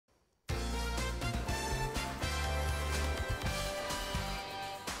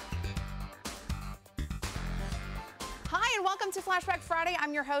and welcome to Flashback Friday.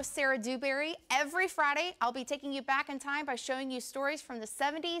 I'm your host, Sarah Dewberry. Every Friday, I'll be taking you back in time by showing you stories from the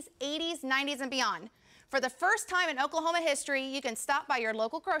 70s, 80s, 90s, and beyond. For the first time in Oklahoma history, you can stop by your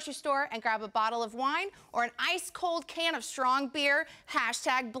local grocery store and grab a bottle of wine or an ice-cold can of strong beer,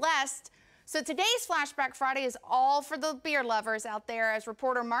 #blessed. So today's Flashback Friday is all for the beer lovers out there, as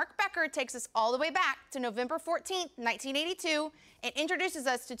reporter Mark Becker takes us all the way back to November 14th, 1982, and introduces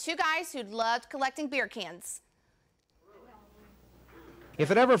us to two guys who loved collecting beer cans. If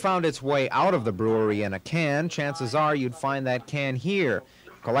it ever found its way out of the brewery in a can, chances are you'd find that can here.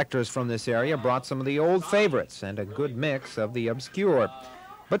 Collectors from this area brought some of the old favorites and a good mix of the obscure.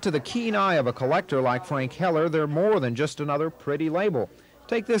 But to the keen eye of a collector like Frank Heller, they're more than just another pretty label.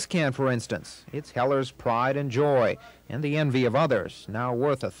 Take this can, for instance. It's Heller's pride and joy, and the envy of others. Now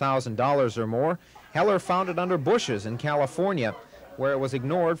worth $1,000 or more, Heller found it under bushes in California, where it was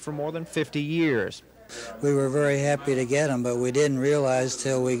ignored for more than 50 years. We were very happy to get them, but we didn't realize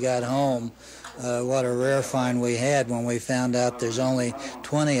till we got home what a rare find we had when we found out there's only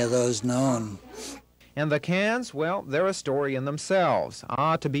 20 of those known. And the cans, well, they're a story in themselves.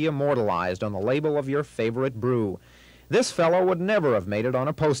 To be immortalized on the label of your favorite brew. This fellow would never have made it on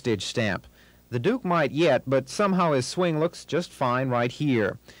a postage stamp. The Duke might yet, but somehow his swing looks just fine right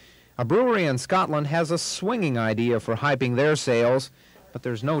here. A brewery in Scotland has a swinging idea for hyping their sales, but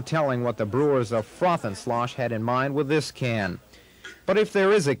there's no telling what the brewers of Froth and Slosh had in mind with this can. But if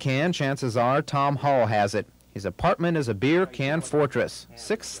there is a can, chances are Tom Hull has it. His apartment is a beer can fortress,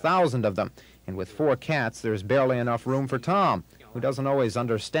 6,000 of them, and with 4 cats, there's barely enough room for Tom, who doesn't always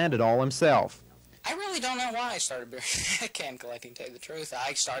understand it all himself. I really don't know why I started beer can collecting, to tell you the truth.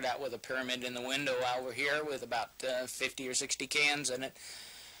 I started out with a pyramid in the window over here with about 50 or 60 cans in it,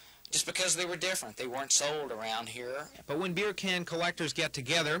 just because they were different. They weren't sold around here. But when beer can collectors get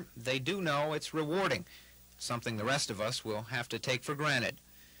together, they do know it's rewarding, something the rest of us will have to take for granted.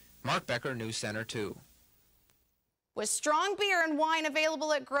 Mark Becker, News Center 2. With strong beer and wine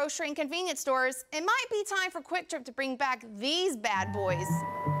available at grocery and convenience stores, it might be time for Quick Trip to bring back these bad boys.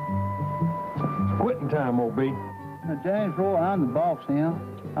 Quitting time, O.B. Now, James Roy, I'm the boss now.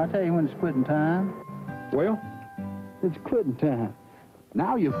 I'll tell you when it's quitting time. Well, It's quitting time.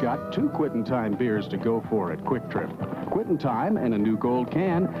 Now you've got 2 Quittin' Time beers to go for at Quick Trip. Quittin' Time and a new gold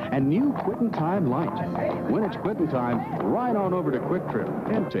can, and new Quittin' Time Light. When it's Quittin' Time, ride on over to Quick Trip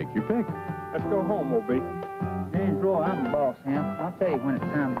and take your pick. let's go home, O.B. James Roy, I'm the boss now. I'll tell you when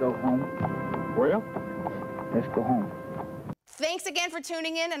it's time to go home. Well, Let's go home. Thanks again for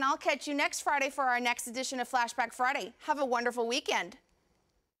tuning in, and I'll catch you next Friday for our next edition of Flashback Friday. Have a wonderful weekend.